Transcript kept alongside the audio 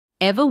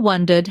Ever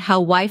wondered how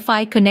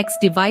Wi-Fi connects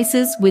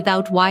devices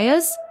without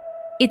wires?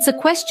 It's a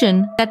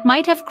question that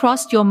might have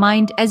crossed your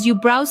mind as you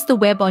browse the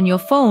web on your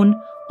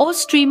phone or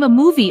stream a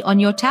movie on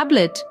your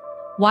tablet.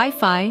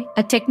 Wi-Fi,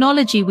 a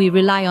technology we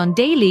rely on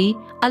daily,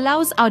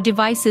 allows our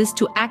devices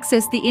to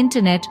access the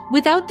internet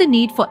without the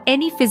need for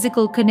any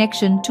physical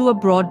connection to a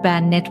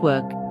broadband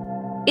network.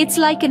 It's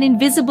like an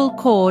invisible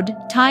cord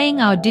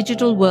tying our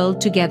digital world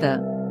together.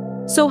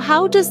 So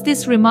how does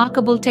this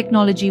remarkable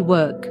technology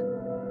work?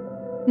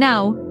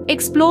 Now,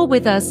 explore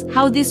with us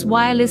how this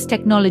wireless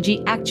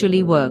technology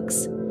actually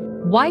works.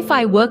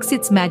 Wi-Fi works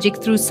its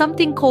magic through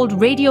something called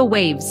radio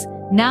waves.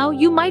 Now,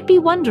 you might be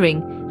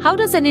wondering, how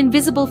does an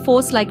invisible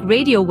force like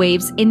radio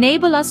waves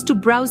enable us to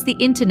browse the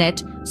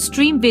internet,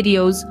 stream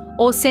videos,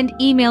 or send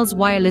emails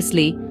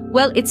wirelessly?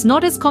 Well, it's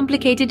not as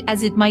complicated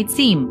as it might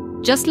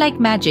seem. Just like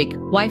magic,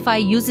 Wi-Fi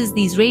uses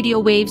these radio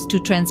waves to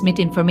transmit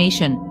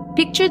information.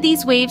 Picture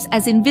these waves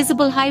as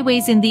invisible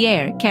highways in the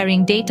air,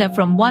 carrying data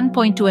from one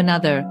point to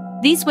another.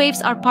 These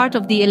waves are part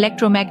of the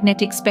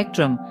electromagnetic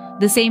spectrum,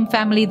 the same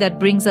family that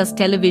brings us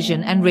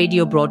television and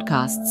radio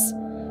broadcasts.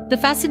 The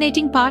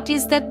fascinating part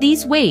is that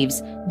these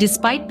waves,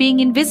 despite being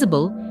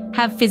invisible,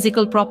 have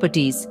physical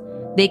properties.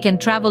 They can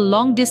travel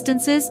long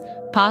distances,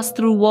 pass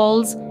through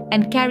walls,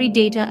 and carry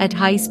data at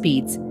high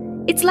speeds.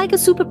 It's like a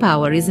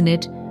superpower, isn't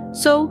it?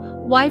 So,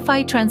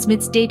 Wi-Fi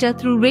transmits data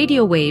through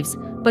radio waves,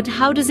 but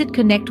how does it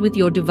connect with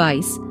your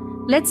device?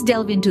 Let's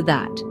delve into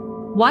that.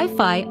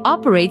 Wi-Fi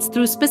operates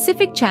through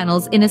specific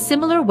channels in a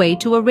similar way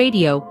to a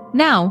radio.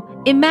 Now,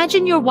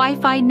 imagine your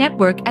Wi-Fi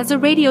network as a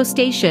radio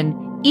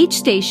station. Each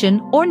station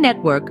or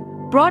network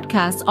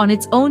broadcasts on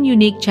its own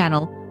unique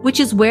channel, which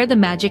is where the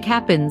magic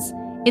happens.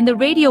 In the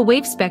radio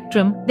wave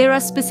spectrum, there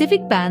are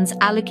specific bands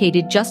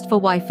allocated just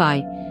for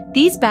Wi-Fi.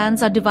 These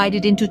bands are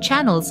divided into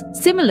channels,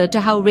 similar to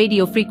how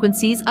radio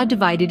frequencies are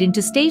divided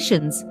into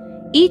stations.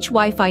 Each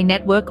Wi-Fi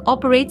network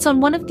operates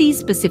on one of these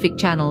specific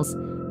channels.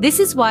 This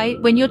is why,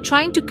 when you're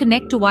trying to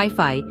connect to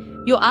Wi-Fi,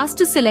 you're asked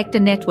to select a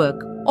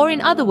network, or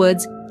in other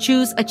words,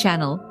 choose a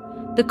channel.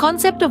 The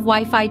concept of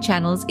Wi-Fi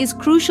channels is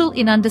crucial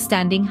in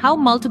understanding how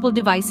multiple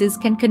devices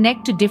can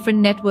connect to different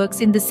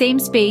networks in the same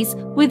space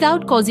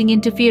without causing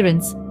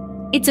interference.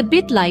 It's a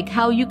bit like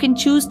how you can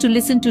choose to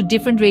listen to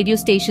different radio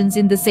stations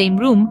in the same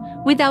room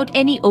without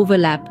any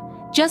overlap.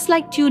 Just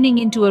like tuning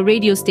into a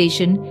radio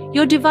station,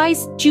 your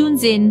device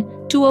tunes in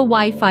to a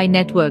Wi-Fi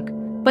network.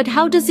 But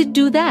how does it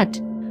do that?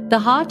 The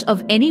heart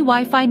of any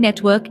Wi-Fi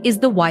network is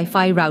the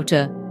Wi-Fi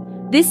router.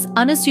 This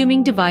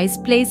unassuming device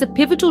plays a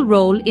pivotal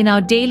role in our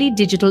daily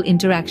digital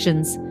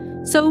interactions.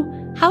 So,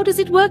 how does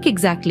it work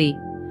exactly?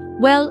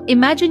 Well,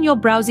 imagine you're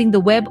browsing the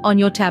web on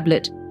your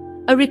tablet.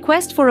 A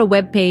request for a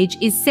web page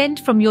is sent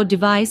from your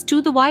device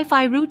to the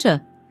Wi-Fi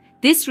router.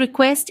 This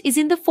request is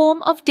in the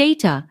form of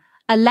data,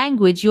 a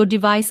language your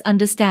device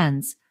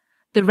understands.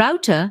 The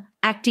router,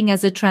 acting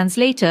as a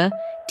translator,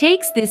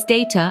 takes this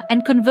data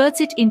and converts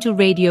it into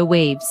radio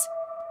waves.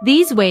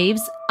 These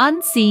waves,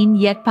 unseen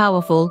yet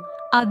powerful,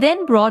 are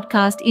then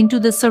broadcast into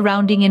the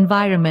surrounding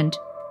environment.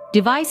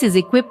 Devices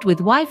equipped with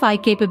Wi-Fi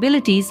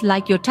capabilities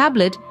like your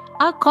tablet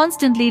are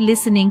constantly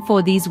listening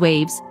for these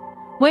waves.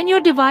 When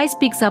your device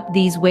picks up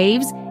these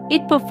waves,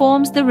 it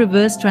performs the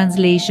reverse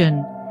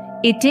translation.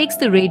 It takes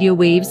the radio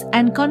waves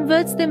and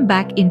converts them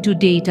back into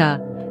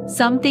data,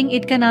 something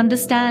it can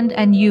understand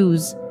and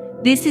use.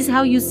 This is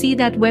how you see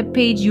that web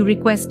page you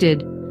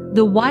requested.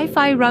 The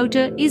Wi-Fi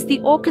router is the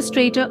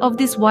orchestrator of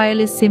this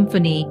wireless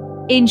symphony,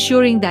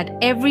 ensuring that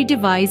every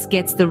device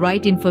gets the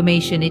right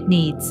information it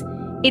needs.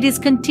 It is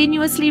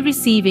continuously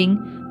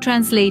receiving,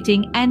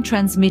 translating, and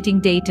transmitting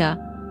data,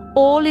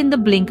 all in the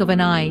blink of an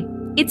eye.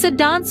 It's a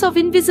dance of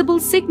invisible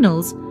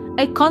signals,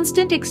 a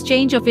constant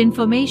exchange of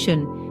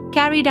information,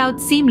 carried out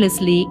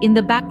seamlessly in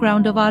the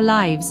background of our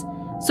lives.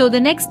 So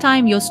the next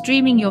time you're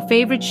streaming your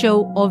favorite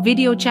show or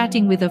video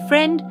chatting with a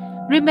friend,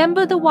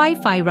 remember the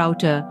Wi-Fi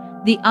router,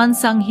 the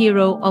unsung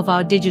hero of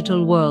our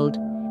digital world.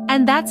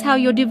 And that's how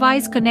your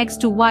device connects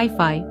to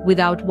Wi-Fi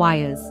without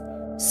wires.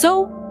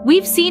 So,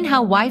 we've seen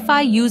how Wi-Fi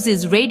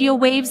uses radio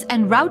waves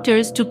and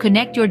routers to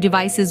connect your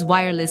devices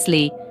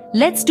wirelessly.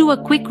 Let's do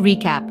a quick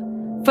recap.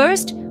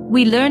 First,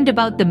 we learned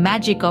about the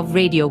magic of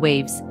radio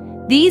waves.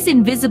 These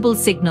invisible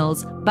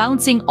signals,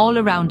 bouncing all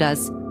around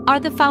us,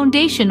 are the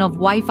foundation of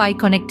Wi-Fi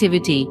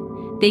connectivity.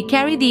 They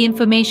carry the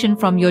information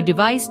from your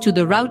device to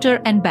the router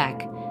and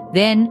back.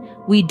 Then,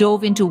 we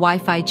dove into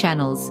Wi-Fi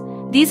channels.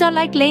 These are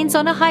like lanes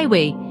on a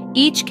highway,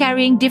 each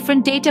carrying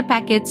different data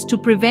packets to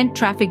prevent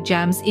traffic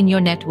jams in your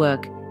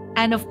network.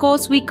 And of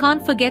course, we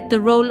can't forget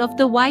the role of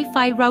the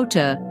Wi-Fi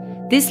router.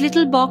 This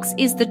little box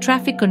is the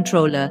traffic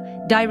controller,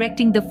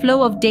 directing the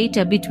flow of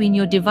data between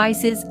your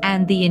devices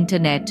and the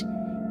internet.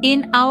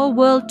 In our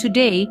world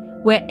today,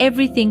 where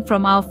everything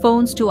from our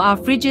phones to our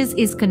fridges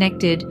is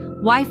connected,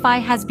 Wi-Fi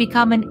has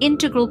become an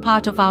integral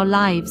part of our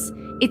lives.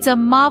 It's a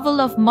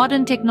marvel of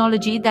modern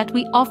technology that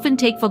we often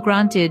take for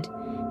granted.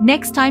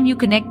 Next time you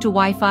connect to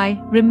Wi-Fi,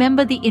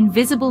 remember the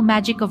invisible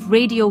magic of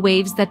radio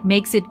waves that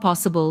makes it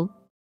possible.